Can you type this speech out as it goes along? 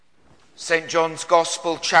St. John's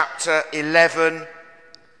Gospel, chapter 11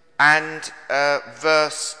 and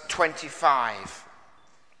verse 25.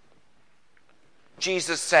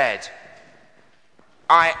 Jesus said,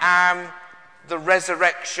 "I am the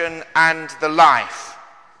resurrection and the life.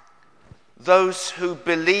 Those who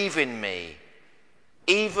believe in me,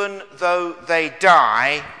 even though they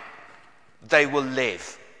die, they will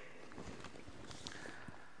live."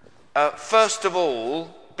 First of all,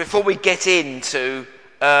 before we get into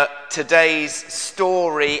today's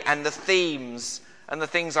story and the themes and the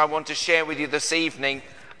things I want to share with you this evening,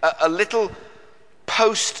 a little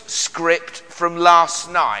postscript from last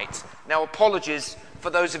night. Now, apologies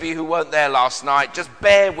for those of you who weren't there last night. Just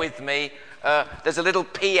bear with me. There's a little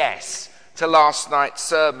PS to last night's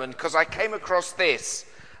sermon, because I came across this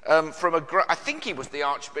from I think he was the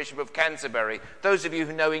Archbishop of Canterbury. Those of you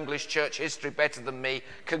who know English church history better than me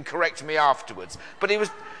can correct me afterwards. But he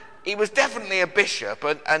was definitely a bishop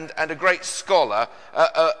and a great scholar,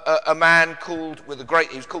 a man called,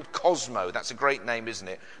 he was called Cosmo. That's a great name, isn't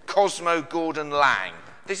it? Cosmo Gordon Lang.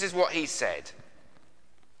 This is what he said.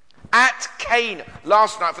 At Cana,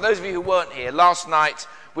 last night, for those of you who weren't here, last night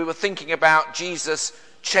we were thinking about Jesus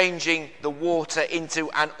changing the water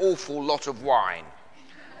into an awful lot of wine.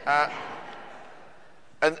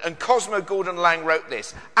 And Cosmo Gordon Lang wrote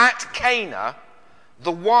this: "At Cana,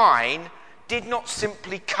 the wine did not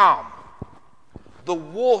simply come. The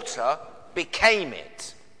water became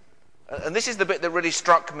it." And this is the bit that really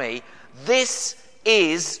struck me. This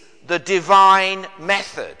is the divine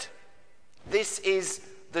method. This is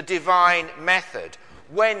the divine method.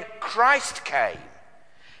 When Christ came,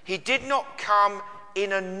 he did not come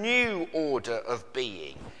in a new order of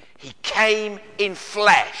being. He came in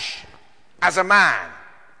flesh as a man.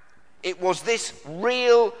 It was this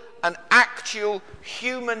real and actual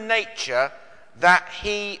human nature that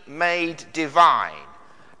he made divine.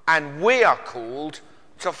 And we are called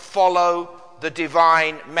to follow the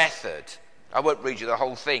divine method. I won't read you the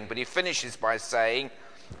whole thing, but he finishes by saying,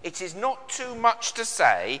 "It is not too much to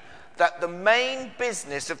say that the main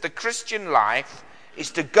business of the Christian life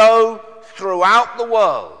is to go throughout the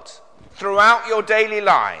world, throughout your daily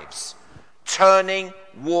lives, turning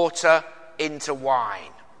water into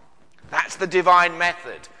wine." That's the divine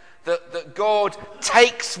method. That God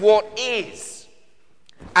takes what is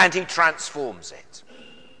and he transforms it.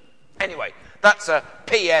 Anyway, that's a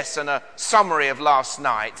PS and a summary of last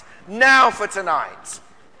night. Now for tonight.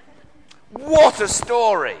 What a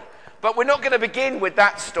story. But we're not going to begin with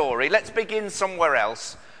that story. Let's begin somewhere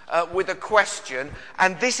else with a question.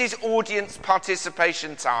 And this is audience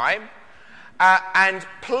participation time. And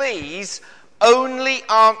please only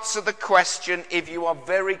answer the question if you are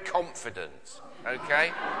very confident.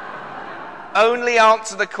 Okay? Only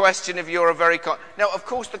answer the question if you're Now, of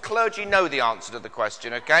course, the clergy know the answer to the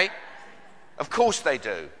question, okay? Of course they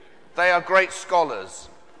do. They are great scholars.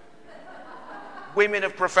 Women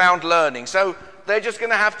of profound learning. So they're just going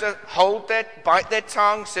to have to bite their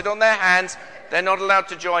tongue, sit on their hands. They're not allowed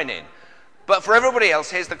to join in. But for everybody else,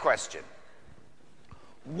 here's the question.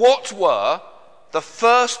 What were the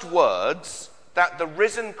first words that the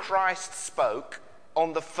risen Christ spoke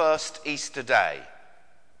on the first Easter day?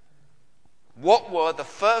 What were the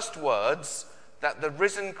first words that the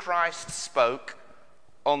risen Christ spoke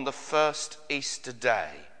on the first Easter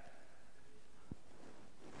day?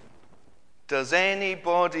 Does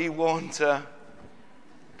anybody want to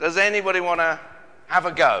have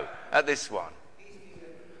a go at this one?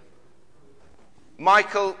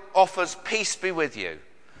 Michael offers peace be with you.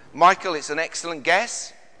 Michael, it's an excellent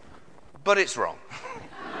guess, but it's wrong.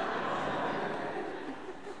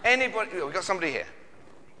 Anybody? We've got somebody here.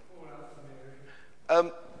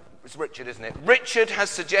 It's Richard, isn't it? Richard has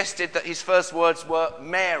suggested that his first words were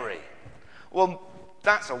Mary. Well,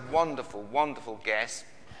 that's a wonderful, wonderful guess,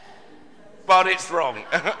 but it's wrong.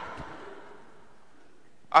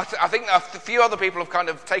 I think a few other people have kind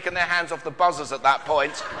of taken their hands off the buzzers at that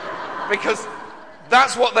point, because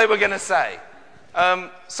that's what they were going to say.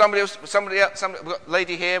 Somebody else, we've got a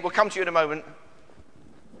lady here. We'll come to you in a moment.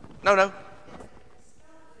 No.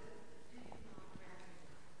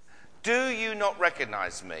 Do you not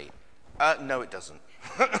recognize me? No, it doesn't.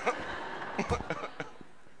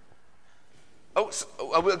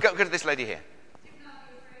 We'll go to this lady here.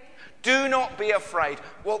 Do not be afraid.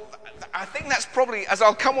 Well, I think that's probably, as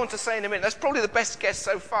I'll come on to say in a minute, that's probably the best guess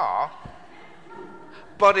so far,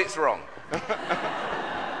 but it's wrong.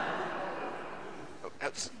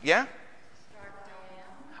 Yeah?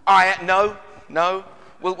 No.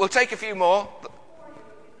 We'll take a few more.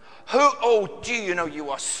 Do you know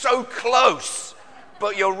you are so close,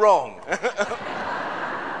 but you're wrong.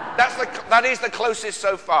 That is the closest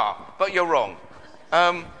so far, but you're wrong.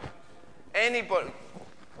 Anybody?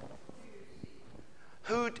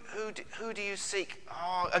 Who do you seek?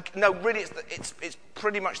 Oh, no, really, it's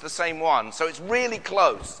pretty much the same one. So it's really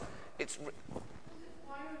close. The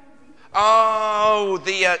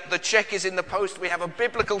check is in the post. We have a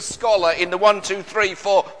biblical scholar in the 1, 2, 3,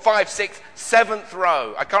 4, 5, 6, 7th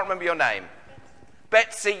row. I can't remember your name.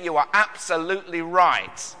 Betsy, you are absolutely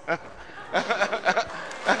right.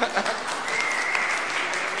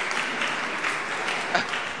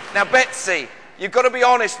 Now, Betsy, you've got to be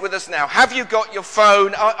honest with us now. Have you got your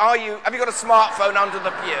phone? Have you got a smartphone under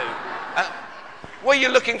the pew? Were you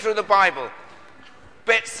looking through the Bible?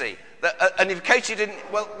 Betsy, and in case you didn't,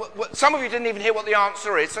 some of you didn't even hear what the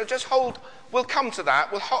answer is, so just hold, we'll come to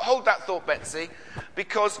that. We'll hold that thought, Betsy,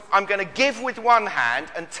 because I'm going to give with one hand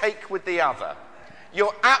and take with the other.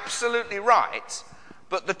 You're absolutely right,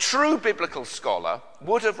 but the true biblical scholar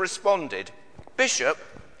would have responded, Bishop,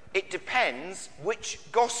 it depends which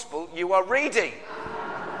gospel you are reading.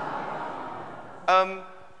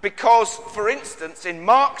 Because, for instance, in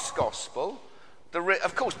Mark's gospel,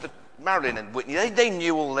 of course, Marilyn and Whitney, they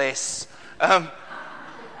knew all this.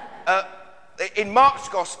 In Mark's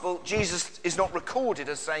gospel, Jesus is not recorded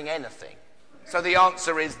as saying anything. So the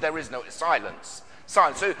answer is there is no silence.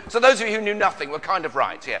 Silence. So those of you who knew nothing were kind of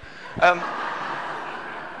right, yeah.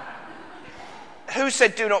 Who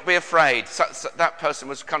said, do not be afraid? So that person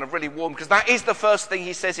was kind of really warm, because that is the first thing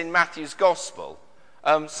he says in Matthew's gospel.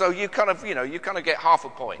 So you kind of get half a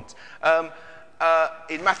point.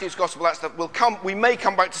 In Matthew's gospel, we may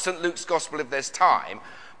come back to St. Luke's gospel if there's time.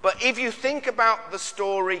 But if you think about the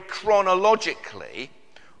story chronologically,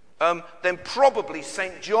 then probably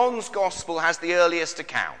St. John's gospel has the earliest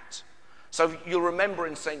account. So you'll remember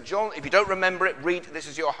in St. John, if you don't remember it, this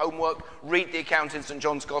is your homework, read the account in St.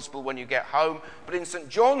 John's Gospel when you get home. But in St.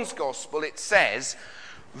 John's Gospel it says,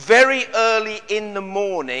 very early in the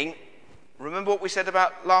morning, remember what we said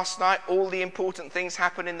about last night? All the important things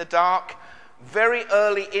happen in the dark. Very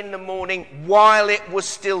early in the morning, while it was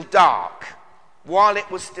still dark,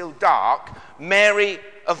 Mary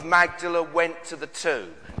of Magdala went to the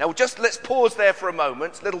tomb. Now, let's pause there for a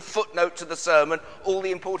moment. Little footnote to the sermon. All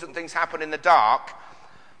the important things happen in the dark.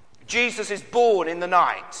 Jesus is born in the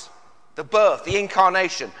night. The birth, the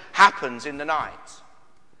incarnation, happens in the night.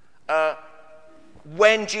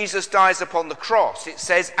 When Jesus dies upon the cross, it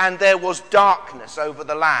says, and there was darkness over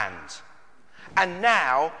the land. And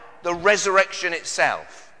now, the resurrection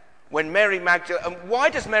itself. When Mary Magdalene... And why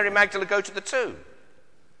does Mary Magdalene go to the tomb?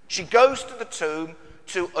 She goes to the tomb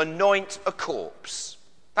to anoint a corpse.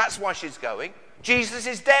 That's why she's going. Jesus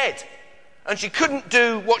is dead. And she couldn't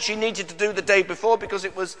do what she needed to do the day before because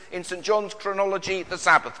it was, in St. John's chronology, the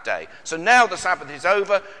Sabbath day. So now the Sabbath is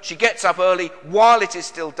over. She gets up early while it is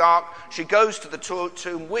still dark. She goes to the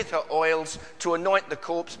tomb with her oils to anoint the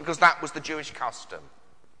corpse because that was the Jewish custom.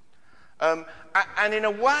 And in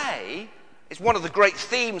a way, it's one of the great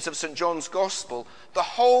themes of St. John's Gospel. The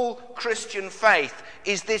whole Christian faith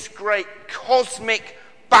is this great cosmic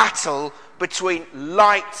battle between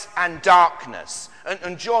light and darkness.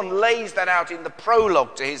 And John lays that out in the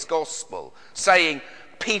prologue to his Gospel, saying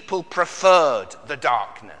people preferred the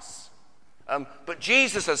darkness. But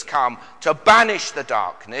Jesus has come to banish the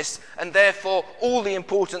darkness, and therefore all the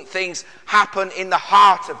important things happen in the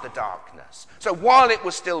heart of the darkness. So while it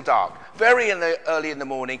was still dark, very early in the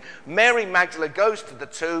morning, Mary Magdalene goes to the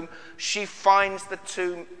tomb. She finds the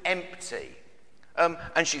tomb empty.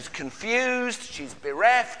 And she's confused, she's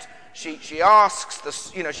bereft. She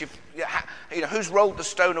asks, who's rolled the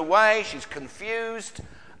stone away? She's confused.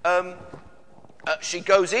 She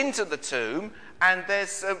goes into the tomb, and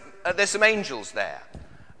there's some angels there.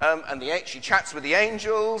 And she chats with the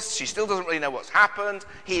angels. She still doesn't really know what's happened.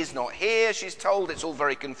 He is not here, she's told. It's all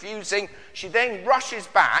very confusing. She then rushes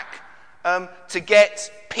back to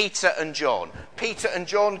get Peter and John. Peter and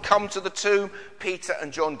John come to the tomb. Peter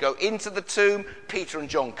and John go into the tomb. Peter and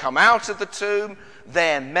John come out of the tomb.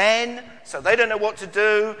 They're men, so they don't know what to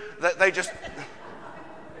do.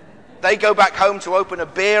 They go back home to open a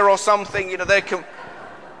beer or something.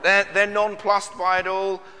 They're nonplussed by it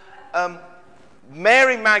all.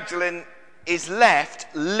 Mary Magdalene is left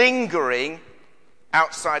lingering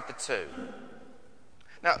outside the tomb.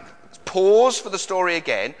 Now, pause for the story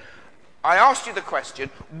again. I asked you the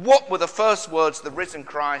question, what were the first words the risen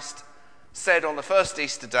Christ said on the first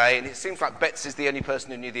Easter day? And it seems like Betsy's the only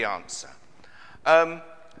person who knew the answer.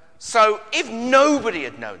 So if nobody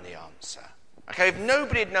had known the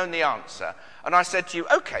answer, and I said to you,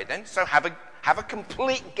 okay then, so have a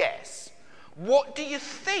complete guess. What do you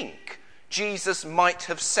think Jesus might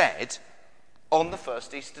have said on the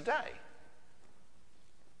first Easter day.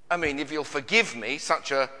 I mean, if you'll forgive me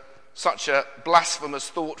such a blasphemous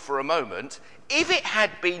thought for a moment, if it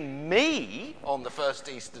had been me on the first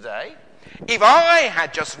Easter day, if I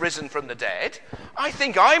had just risen from the dead, I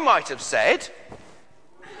think I might have said,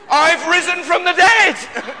 I've risen from the dead!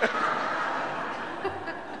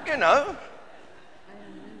 You know.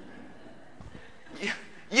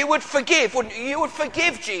 You would forgive, wouldn't you? You would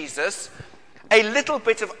forgive Jesus a little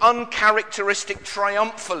bit of uncharacteristic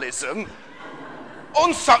triumphalism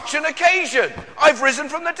on such an occasion. I've risen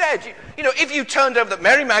from the dead. You know, if you turned over that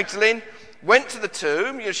Mary Magdalene went to the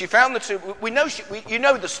tomb, you know, she found the tomb. You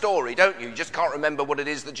know the story, don't you? You just can't remember what it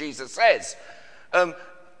is that Jesus says.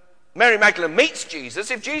 Mary Magdalene meets Jesus.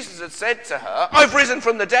 If Jesus had said to her, I've risen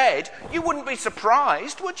from the dead, you wouldn't be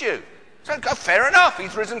surprised, would you? So, fair enough,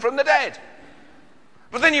 he's risen from the dead.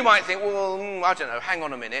 But then you might think, well, I don't know, hang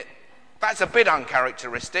on a minute. That's a bit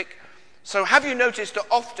uncharacteristic. So have you noticed that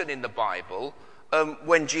often in the Bible,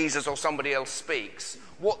 when Jesus or somebody else speaks,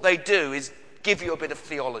 what they do is give you a bit of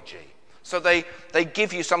theology. So they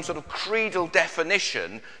give you some sort of creedal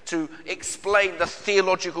definition to explain the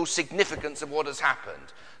theological significance of what has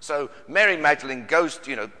happened. So Mary Magdalene goes,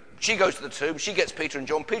 she goes to the tomb, she gets Peter and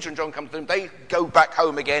John come to the tomb, they go back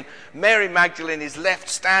home again. Mary Magdalene is left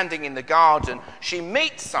standing in the garden. She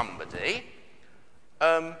meets somebody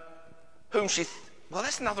whom well,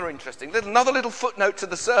 that's another interesting, another little footnote to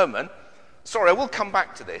the sermon. Sorry, I will come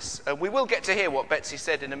back to this. We will get to hear what Betsy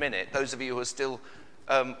said in a minute, those of you who are still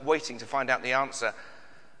waiting to find out the answer.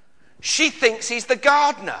 She thinks he's the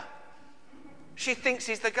gardener.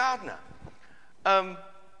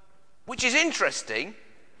 Which is interesting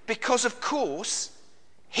because, of course,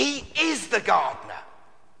 he is the gardener.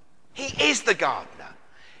 He is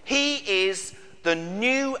the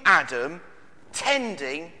new Adam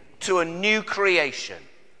tending to a new creation.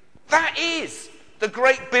 That is the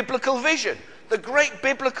great biblical vision. The great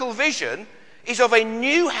biblical vision is of a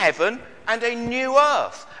new heaven and a new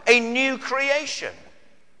earth, a new creation.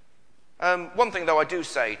 One thing, though, I do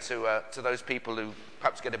say to those people who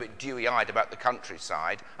perhaps get a bit dewy-eyed about the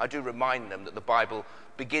countryside, I do remind them that the Bible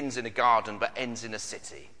begins in a garden but ends in a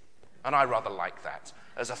city. And I rather like that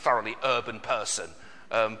as a thoroughly urban person.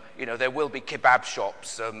 There will be kebab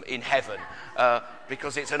shops in heaven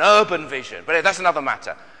because it's an urban vision. But that's another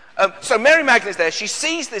matter. So Mary Magdalene's there. She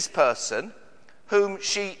sees this person whom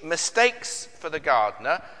she mistakes for the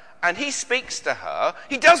gardener, and he speaks to her.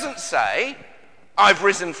 He doesn't say, I've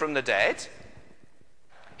risen from the dead.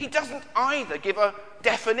 He doesn't either give a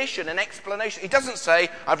definition, an explanation. He doesn't say,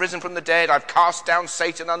 I've risen from the dead, I've cast down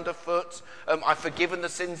Satan underfoot, I've forgiven the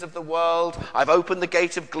sins of the world, I've opened the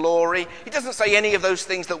gate of glory. He doesn't say any of those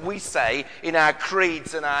things that we say in our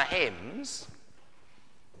creeds and our hymns.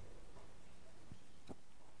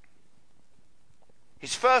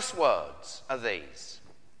 His first words are these: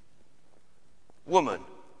 Woman,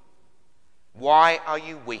 why are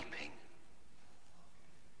you weeping?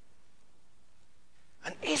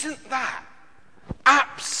 And isn't that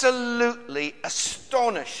absolutely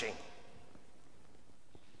astonishing?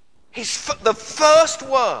 The first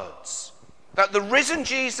words that the risen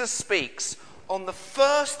Jesus speaks on the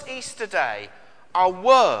first Easter day are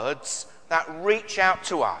words that reach out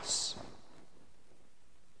to us.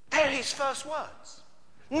 They're his first words.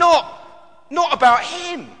 Not about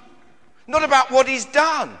him, not about what he's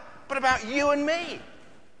done, but about you and me. And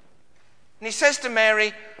he says to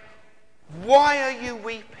Mary, why are you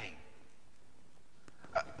weeping?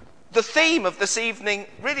 The theme of this evening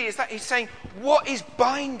really is that he's saying, what is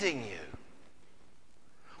binding you?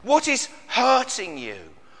 What is hurting you?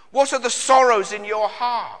 What are the sorrows in your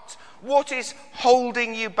heart? What is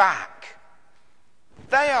holding you back?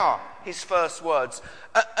 They are his first words.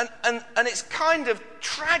 And it's kind of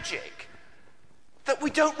tragic that we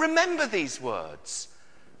don't remember these words,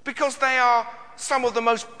 because they are some of the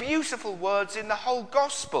most beautiful words in the whole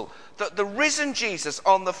gospel. That the risen Jesus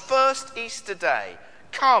on the first Easter day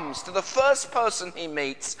comes to the first person he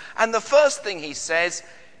meets, and the first thing he says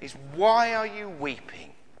is, why are you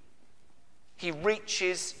weeping? He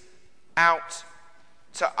reaches out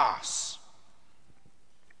to us.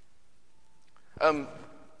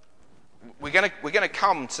 We're going to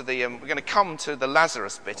come to the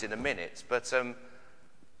Lazarus bit in a minute, but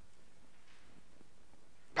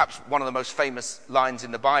perhaps one of the most famous lines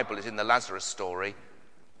in the Bible is in the Lazarus story,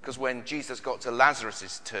 because when Jesus got to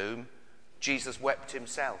Lazarus' tomb, Jesus wept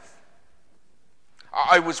himself.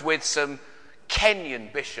 I was with some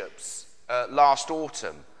Kenyan bishops last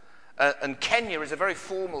autumn, and Kenya is a very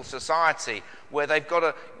formal society where they've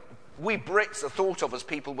got we Brits are thought of as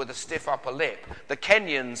people with a stiff upper lip. The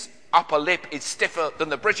Kenyans' upper lip is stiffer than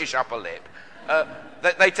the British upper lip.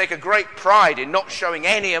 They take a great pride in not showing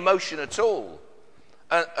any emotion at all.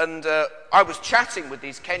 And I was chatting with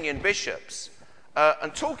these Kenyan bishops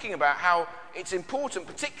and talking about how it's important,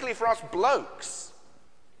 particularly for us blokes.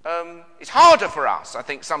 It's harder for us, I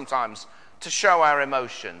think, sometimes to show our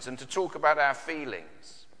emotions and to talk about our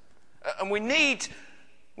feelings. And we need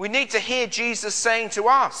to hear Jesus saying to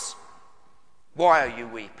us, "Why are you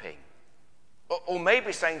weeping?" Or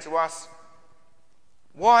maybe saying to us,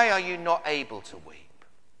 "Why are you not able to weep?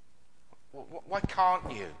 Why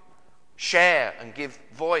can't you share and give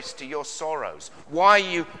voice to your sorrows? Why are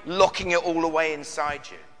you locking it all away inside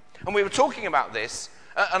you?" And we were talking about this,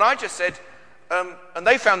 and I just said, and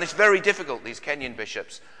they found this very difficult, these Kenyan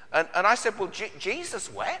bishops. And I said, "Well, Jesus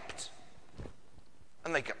wept."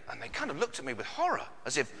 And they kind of looked at me with horror,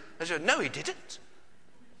 as if, "No, he didn't."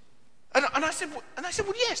 And I said,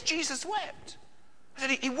 "Well, yes, Jesus wept." I said,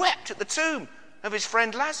 he wept at the tomb of his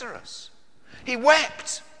friend Lazarus. He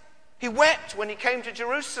wept. He wept when he came to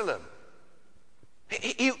Jerusalem.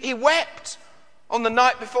 He wept on the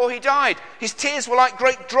night before he died. His tears were like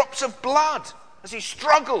great drops of blood as he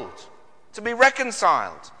struggled to be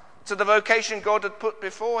reconciled to the vocation God had put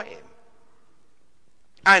before him.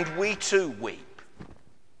 And we too weep.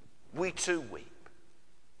 We too weep.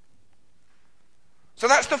 So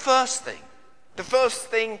that's the first thing. The first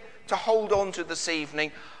thing to hold on to this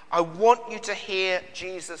evening. I want you to hear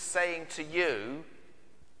Jesus saying to you,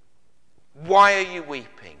 "Why are you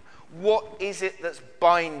weeping? What is it that's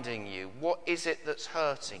binding you? What is it that's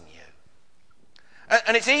hurting you?"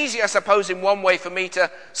 And it's easy, I suppose, in one way for me to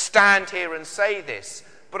stand here and say this,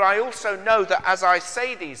 but I also know that as I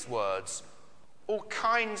say these words, all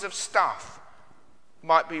kinds of stuff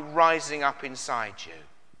might be rising up inside you.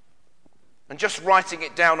 And just writing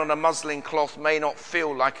it down on a muslin cloth may not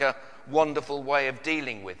feel like a wonderful way of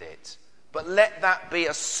dealing with it, but let that be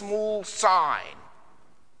a small sign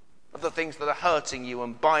of the things that are hurting you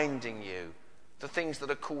and binding you, the things that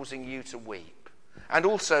are causing you to weep. And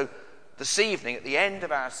also, this evening, at the end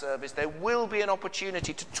of our service, there will be an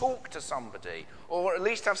opportunity to talk to somebody, or at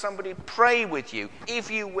least have somebody pray with you,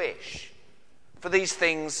 if you wish, for these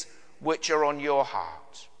things which are on your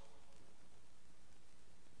heart.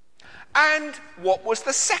 And what was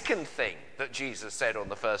the second thing that Jesus said on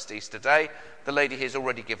the first Easter day? The lady here has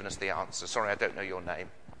already given us the answer. Sorry, I don't know your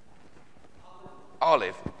name.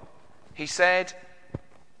 Olive. He said,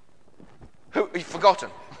 you've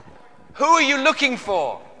forgotten. Who are you looking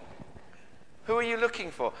for? Who are you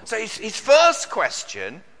looking for? So his first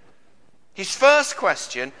question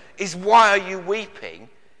is, why are you weeping?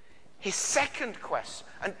 His second question,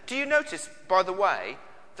 and do you notice, by the way,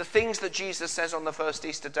 the things that Jesus says on the first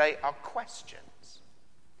Easter day are questions,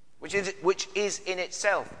 which is in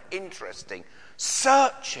itself interesting.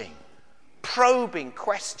 Searching, probing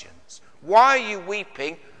questions. Why are you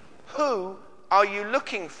weeping? Who are you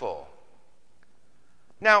looking for?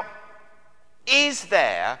 Now, is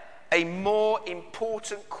there a more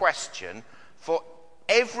important question for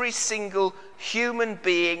every single human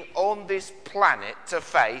being on this planet to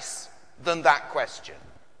face than that question?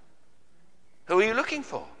 Who are you looking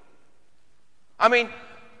for? I mean,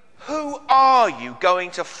 who are you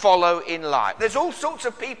going to follow in life? There's all sorts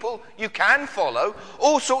of people you can follow,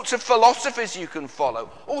 all sorts of philosophies you can follow,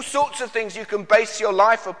 all sorts of things you can base your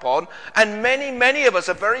life upon, and many, many of us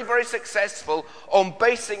are very, very successful on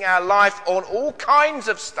basing our life on all kinds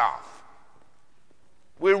of stuff.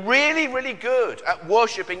 We're really, really good at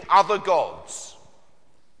worshipping other gods.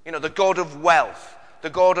 You know, the god of wealth,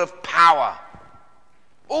 the god of power.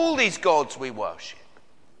 All these gods we worship.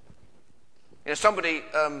 You know, somebody,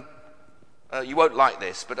 you won't like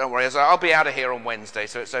this, but don't worry. I'll be out of here on Wednesday,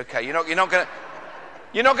 so it's okay. You're not going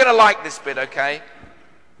to like this bit, okay?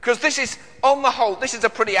 Because this is, on the whole, this is a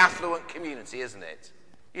pretty affluent community, isn't it?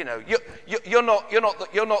 You know, you're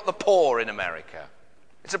not the poor in America.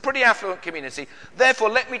 It's a pretty affluent community. Therefore,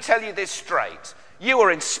 let me tell you this straight: you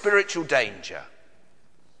are in spiritual danger.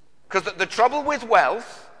 Because the trouble with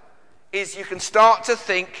wealth is you can start to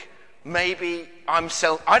think, maybe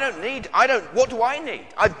what do I need?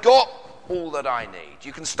 I've got all that I need.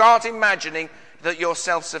 You can start imagining that you're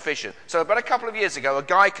self-sufficient. So about a couple of years ago, a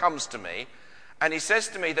guy comes to me and he says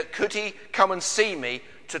to me that could he come and see me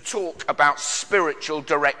to talk about spiritual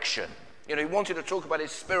direction. You know, he wanted to talk about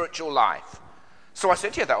his spiritual life. So I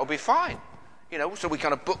said, yeah, that will be fine. You know, so we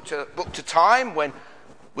kind of booked a time when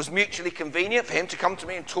was mutually convenient for him to come to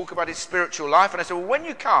me and talk about his spiritual life. And I said, well, when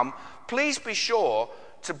you come, please be sure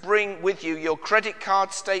to bring with you your credit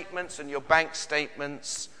card statements and your bank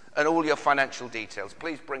statements and all your financial details.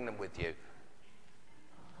 Please bring them with you.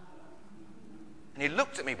 And he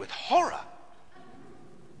looked at me with horror.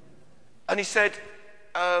 And he said,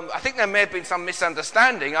 I think there may have been some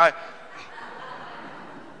misunderstanding. I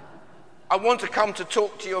want to come to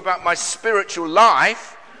talk to you about my spiritual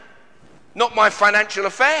life, not my financial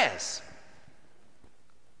affairs.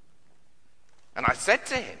 And I said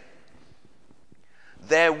to him,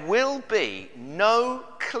 there will be no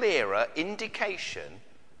clearer indication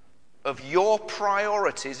of your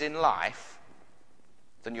priorities in life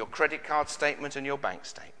than your credit card statement and your bank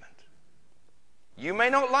statement. You may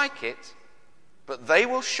not like it, but they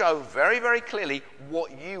will show very, very clearly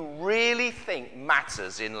what you really think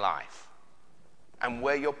matters in life and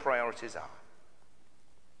where your priorities are.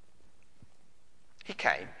 He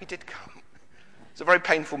came. He did come. It's a very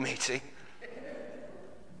painful meeting.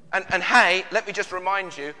 And hey, let me just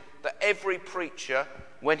remind you that every preacher,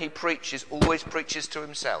 when he preaches, always preaches to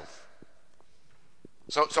himself.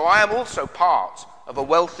 So I am also part of a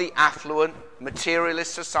wealthy, affluent,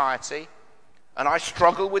 materialist society, and I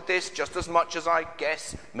struggle with this just as much as I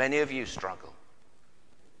guess many of you struggle.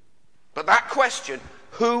 But that question,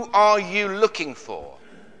 who are you looking for?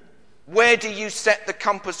 Where do you set the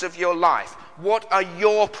compass of your life? What are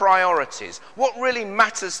your priorities? What really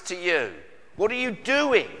matters to you? What are you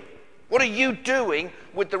doing? What are you doing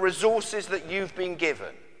with the resources that you've been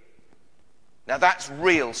given? Now that's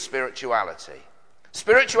real spirituality.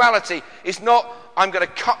 Spirituality is not, I'm going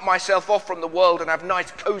to cut myself off from the world and have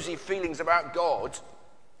nice, cozy feelings about God.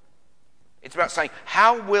 It's about saying,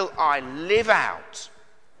 how will I live out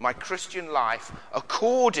my Christian life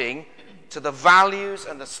according to the values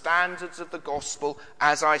and the standards of the gospel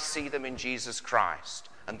as I see them in Jesus Christ?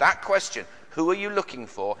 And that question, who are you looking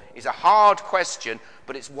for, is a hard question,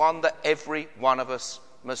 but it's one that every one of us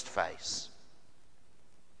must face.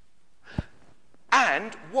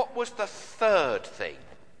 And what was the third thing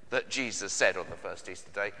that Jesus said on the first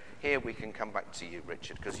Easter day? Here we can come back to you,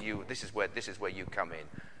 Richard, because this is where you come in.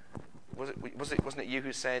 Wasn't it you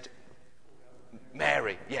who said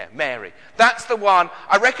Mary? Yeah, Mary. That's the one.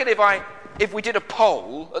 I reckon if we did a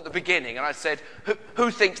poll at the beginning and I said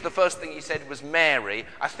who thinks the first thing he said was Mary,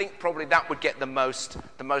 I think probably that would get the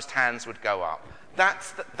most hands would go up.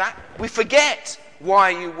 That we forget,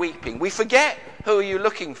 why are you weeping? We forget, who are you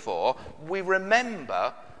looking for? We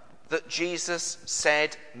remember that Jesus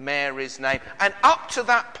said Mary's name. And up to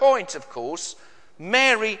that point, of course,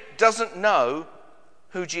 Mary doesn't know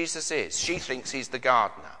who Jesus is. She thinks he's the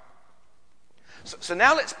gardener. So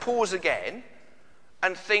now let's pause again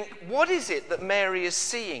and think, what is it that Mary is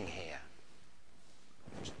seeing here?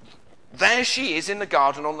 There she is in the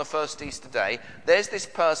garden on the first Easter day. There's this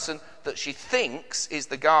person that she thinks is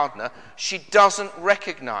the gardener. She doesn't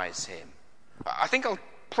recognize him. I think I'll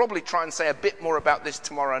probably try and say a bit more about this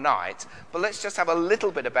tomorrow night, but let's just have a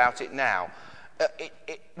little bit about it now.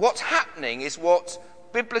 What's happening is what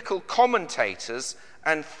biblical commentators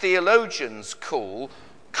and theologians call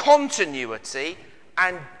continuity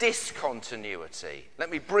and discontinuity.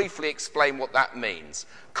 Let me briefly explain what that means.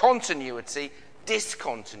 Continuity,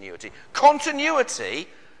 discontinuity. Continuity,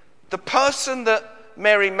 the person that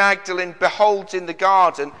Mary Magdalene beholds in the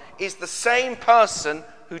garden is the same person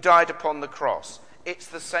who died upon the cross. It's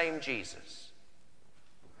the same Jesus.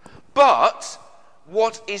 But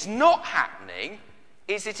what is not happening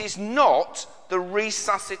is it is not the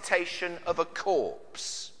resuscitation of a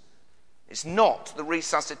corpse. It's not the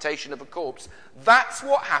resuscitation of a corpse. That's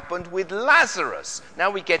what happened with Lazarus. Now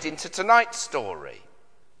we get into tonight's story.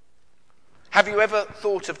 Have you ever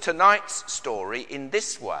thought of tonight's story in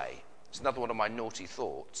this way? It's another one of my naughty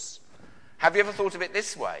thoughts. Have you ever thought of it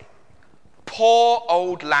this way? Poor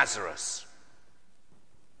old Lazarus.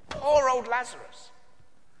 Poor old Lazarus.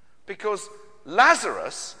 Because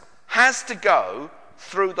Lazarus has to go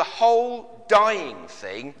through the whole dying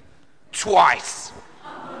thing twice.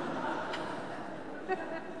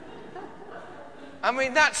 I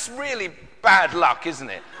mean, that's really bad luck, isn't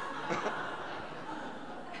it?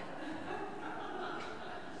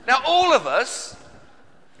 Now, all of us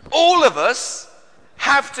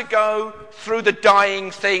have to go through the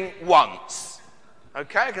dying thing once.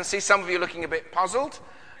 Okay, I can see some of you looking a bit puzzled.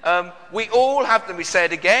 We all have to, we say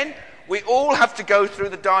it again, we all have to go through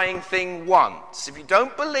the dying thing once. If you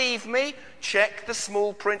don't believe me, check the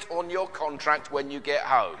small print on your contract when you get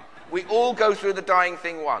home. We all go through the dying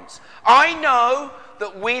thing once. I know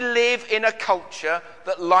that we live in a culture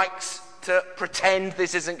that likes to pretend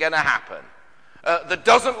this isn't going to happen, that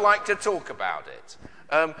doesn't like to talk about it.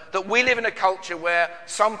 That we live in a culture where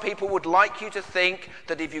some people would like you to think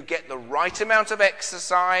that if you get the right amount of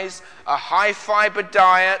exercise, a high-fiber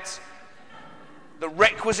diet, the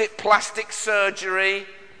requisite plastic surgery,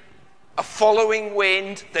 a following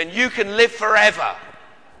wind, then you can live forever.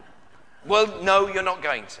 Well, no, you're not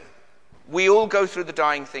going to. We all go through the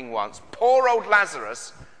dying thing once. Poor old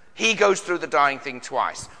Lazarus, he goes through the dying thing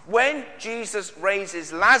twice. When Jesus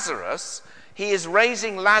raises Lazarus, he is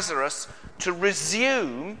raising Lazarus to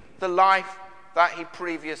resume the life that he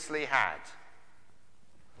previously had.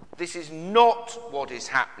 This is not what is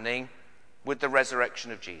happening with the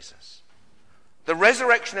resurrection of Jesus. The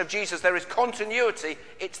resurrection of Jesus, there is continuity.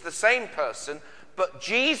 It's the same person, but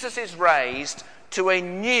Jesus is raised to a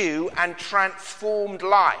new and transformed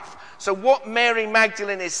life. So what Mary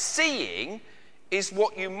Magdalene is seeing is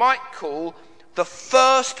what you might call the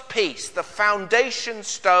first piece, the foundation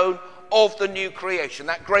stone of the new creation,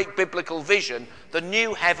 that great biblical vision, the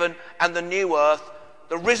new heaven and the new earth.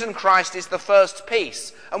 The risen Christ is the first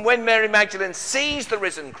piece. And when Mary Magdalene sees the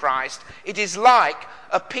risen Christ, it is like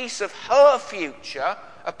a piece of her future,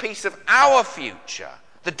 a piece of our future.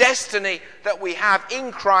 The destiny that we have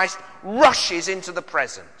in Christ rushes into the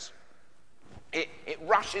present. It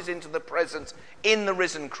rushes into the present in the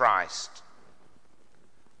risen Christ.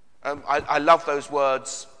 I love those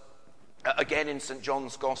words, again in St.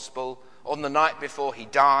 John's Gospel, on the night before he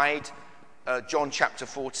died, John chapter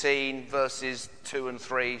 14, verses 2 and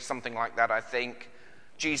 3, something like that, I think.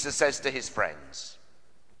 Jesus says to his friends,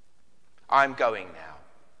 I'm going now.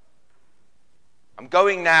 I'm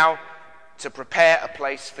going now to prepare a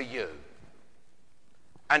place for you.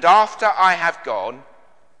 And after I have gone,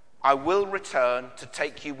 I will return to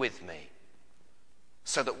take you with me,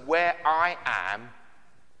 so that where I am,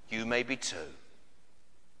 you may be too.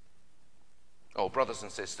 Oh, brothers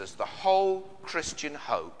and sisters, the whole Christian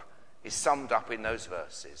hope is summed up in those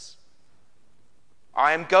verses.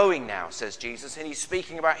 I am going now, says Jesus, and he's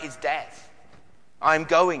speaking about his death. I am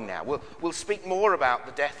going now. We'll speak more about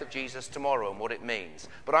the death of Jesus tomorrow and what it means.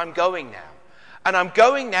 But I'm going now. And I'm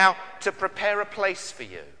going now to prepare a place for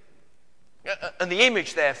you. And the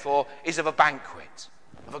image, therefore, is of a banquet,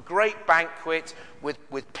 of a great banquet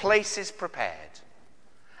with places prepared.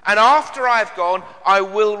 And after I've gone, I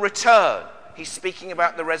will return. He's speaking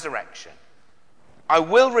about the resurrection. I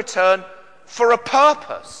will return for a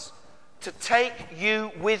purpose, to take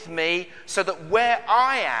you with me so that where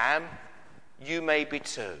I am, you may be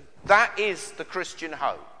too. That is the Christian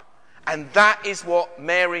hope. And that is what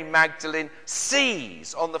Mary Magdalene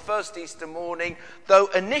sees on the first Easter morning, though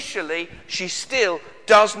initially she still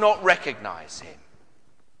does not recognize him.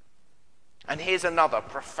 And here's another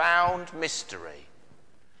profound mystery.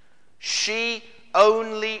 She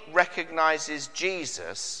only recognizes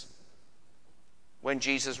Jesus when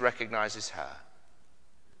Jesus recognizes her.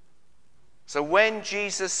 So when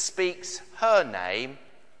Jesus speaks her name,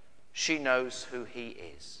 she knows who he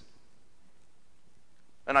is.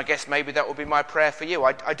 And I guess maybe that will be my prayer for you.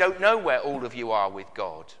 I don't know where all of you are with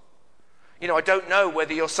God. You know, I don't know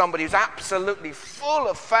whether you're somebody who's absolutely full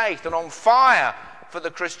of faith and on fire for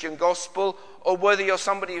the Christian gospel, or whether you're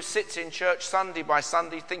somebody who sits in church Sunday by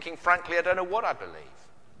Sunday thinking, frankly, I don't know what I believe.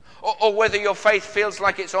 Or whether your faith feels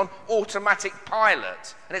like it's on automatic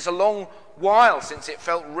pilot and it's a long while since it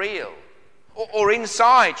felt real. Or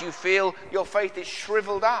inside you feel your faith is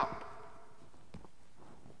shriveled up.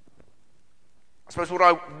 I suppose what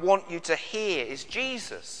I want you to hear is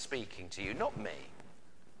Jesus speaking to you, not me.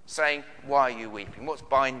 Saying, why are you weeping? What's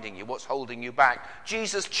binding you? What's holding you back?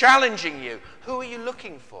 Jesus challenging you. Who are you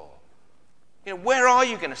looking for? You know, where are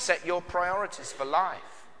you going to set your priorities for life?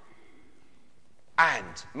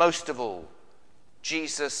 And, most of all,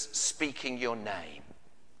 Jesus speaking your name.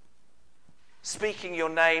 Speaking your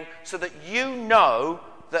name so that you know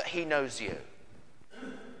that he knows you.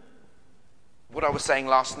 What I was saying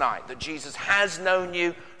last night, that Jesus has known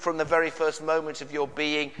you from the very first moment of your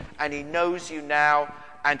being, and he knows you now,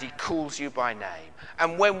 and he calls you by name.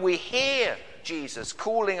 And when we hear Jesus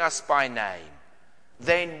calling us by name,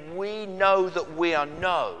 then we know that we are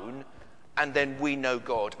known, and then we know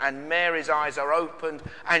God. And Mary's eyes are opened,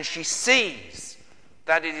 and she sees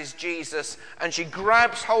that it is Jesus, and she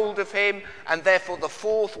grabs hold of him. And therefore the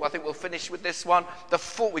fourth, I think we'll finish with this one, the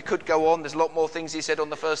fourth, we could go on, there's a lot more things he said on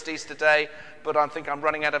the first Easter day, but I think I'm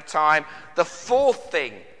running out of time. The fourth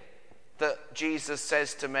thing that Jesus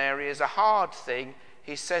says to Mary is a hard thing.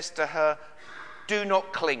 He says to her, do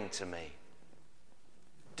not cling to me.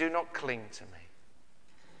 Do not cling to me.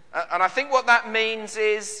 And I think what that means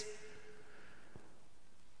is,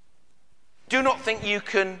 do not think you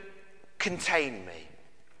can contain me.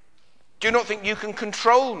 Do not think you can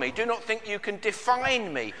control me. Do not think you can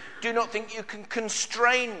define me. Do not think you can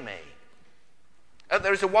constrain me.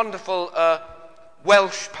 There is a wonderful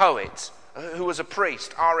Welsh poet who was a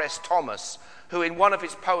priest, R.S. Thomas, who in one of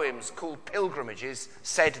his poems called Pilgrimages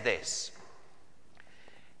said this: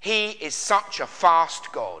 he is such a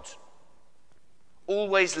fast God,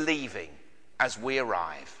 always leaving as we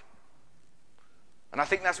arrive. And I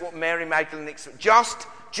think that's what Mary Magdalene, just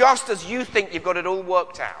as you think you've got it all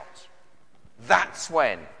worked out, that's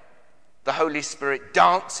when the Holy Spirit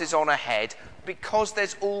dances on ahead, because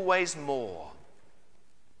there's always more.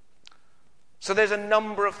 So there's a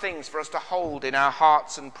number of things for us to hold in our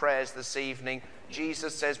hearts and prayers this evening.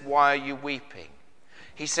 Jesus says, why are you weeping?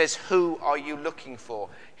 He says, who are you looking for?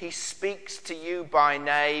 He speaks to you by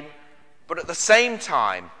name, but at the same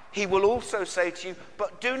time, he will also say to you,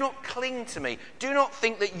 but do not cling to me. Do not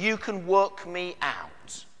think that you can work me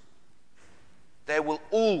out. There will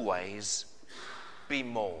always be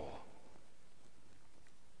more.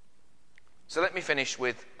 So let me finish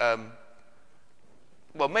with,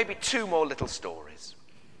 maybe two more little stories.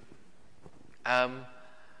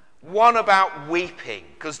 One about weeping,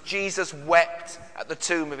 because Jesus wept at the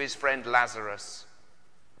tomb of his friend Lazarus.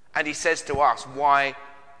 And he says to us, why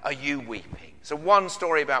are you weeping? So one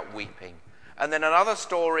story about weeping. And then another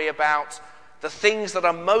story about the things that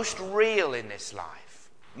are most real in this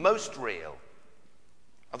life. Most real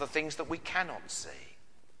are the things that we cannot see.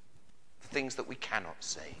 The things that we cannot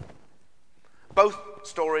see. Both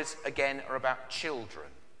stories, again, are about children.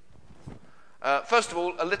 First of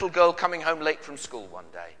all, a little girl coming home late from school one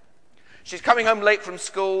day. She's coming home late from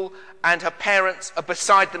school and her parents are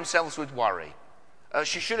beside themselves with worry.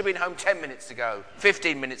 She should have been home 10 minutes ago,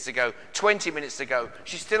 15 minutes ago, 20 minutes ago.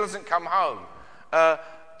 She still hasn't come home.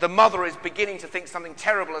 The mother is beginning to think something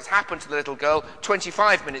terrible has happened to the little girl.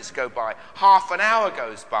 25 minutes go by. Half an hour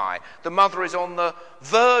goes by. The mother is on the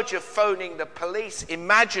verge of phoning the police,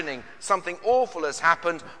 imagining something awful has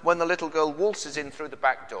happened when the little girl waltzes in through the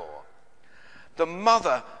back door. The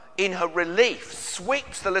mother, in her relief,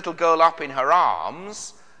 sweeps the little girl up in her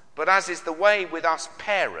arms, but as is the way with us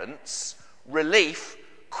parents, relief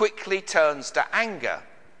quickly turns to anger.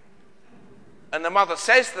 And the mother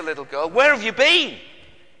says to the little girl, where have you been?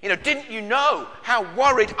 Didn't you know how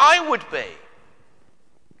worried I would be?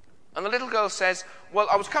 And the little girl says, well,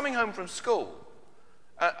 I was coming home from school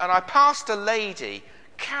and I passed a lady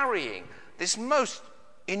carrying this most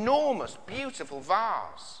enormous, beautiful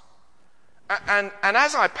vase. And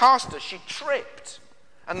as I passed her, she tripped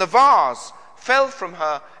and the vase fell from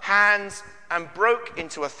her hands and broke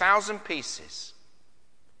into 1,000 pieces.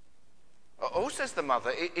 Oh, says the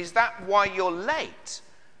mother, is that why you're late?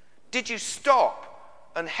 Did you stop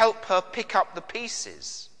and help her pick up the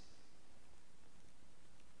pieces?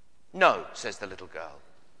 No, says the little girl.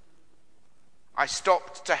 I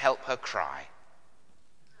stopped to help her cry.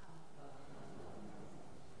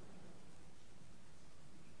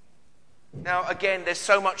 Now, again, there's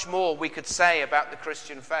so much more we could say about the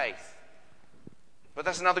Christian faith, but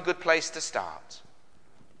that's another good place to start.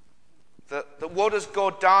 That what has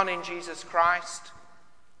God done in Jesus Christ?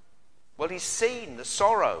 Well, he's seen the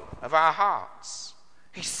sorrow of our hearts.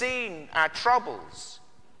 He's seen our troubles.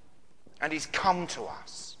 And he's come to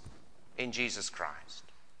us in Jesus Christ.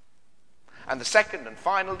 And the second and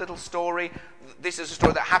final little story, this is a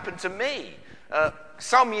story that happened to me.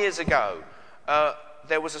 Some years ago,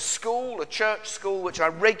 there was a church school, which I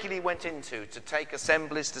regularly went into to take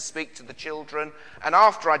assemblies to speak to the children. And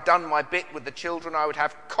after I'd done my bit with the children, I would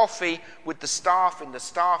have coffee with the staff in the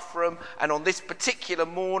staff room. And on this particular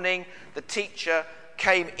morning, the teacher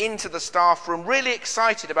came into the staff room really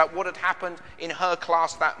excited about what had happened in her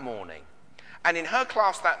class that morning. And in her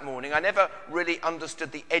class that morning, I never really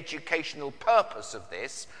understood the educational purpose of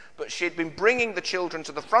this, but she had been bringing the children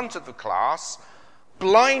to the front of the class,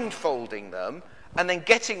 blindfolding them, and then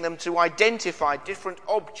getting them to identify different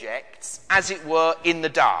objects, as it were, in the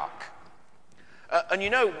dark. And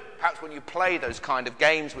perhaps when you play those kind of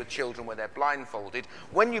games with children where they're blindfolded,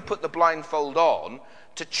 when you put the blindfold on,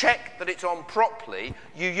 to check that it's on properly,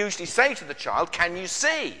 you usually say to the child, can you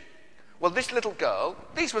see? Well, this little girl,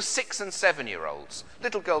 these were 6 and 7-year-olds.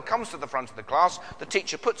 Little girl comes to the front of the class, the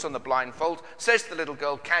teacher puts on the blindfold, says to the little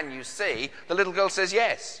girl, can you see? The little girl says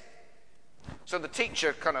yes. So the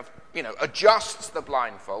teacher kind of, adjusts the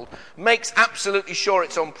blindfold, makes absolutely sure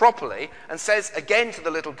it's on properly, and says again to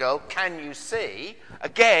the little girl, can you see?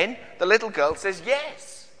 Again, the little girl says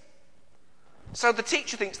yes. So the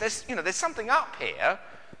teacher thinks there's something up here.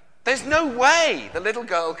 There's no way the little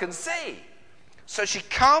girl can see. So she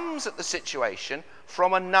comes at the situation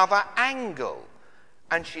from another angle,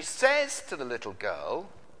 and she says to the little girl,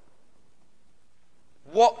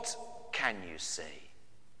 what can you see?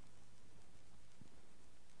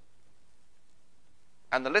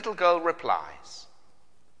 And the little girl replies,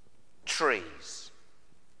 trees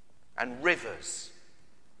and rivers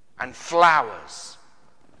and flowers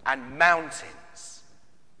and mountains.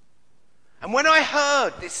 And when I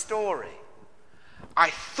heard this story, I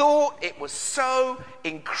thought it was so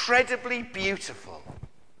incredibly beautiful,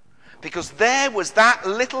 because there was that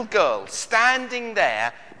little girl standing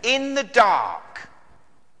there in the dark.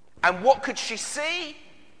 And what could she see?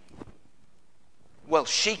 Well,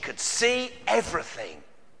 she could see everything.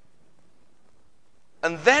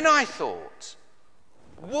 And then I thought,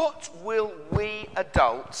 what will we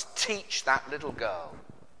adults teach that little girl?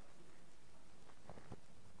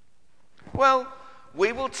 Well,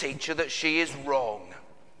 we will teach her that she is wrong.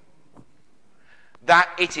 That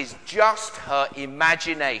it is just her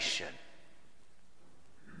imagination.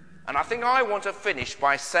 And I think I want to finish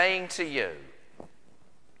by saying to you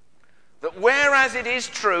that whereas it is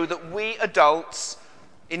true that we adults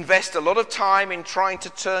invest a lot of time in trying to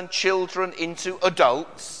turn children into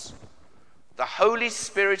adults, the Holy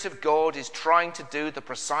Spirit of God is trying to do the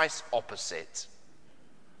precise opposite.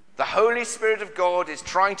 The Holy Spirit of God is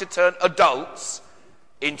trying to turn adults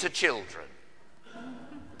into children.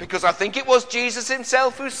 Because I think it was Jesus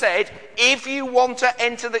himself who said, if you want to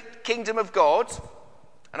enter the kingdom of God,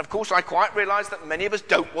 and of course I quite realise that many of us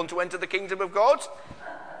don't want to enter the kingdom of God.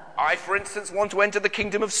 I, for instance, want to enter the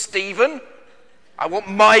kingdom of Stephen. I want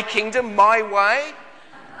my kingdom, my way.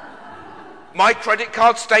 My credit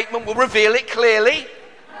card statement will reveal it clearly.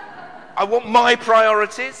 I want my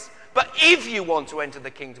priorities. But if you want to enter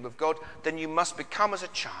the kingdom of God, then you must become as a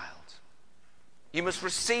child. You must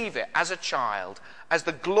receive it as a child, as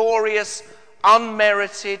the glorious,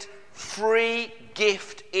 unmerited, free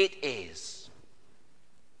gift it is.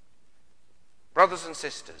 Brothers and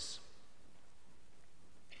sisters,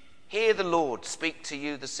 hear the Lord speak to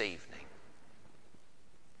you this evening.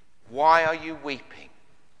 Why are you weeping?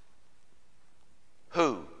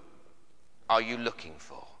 Who are you looking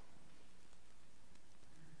for?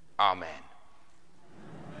 Amen.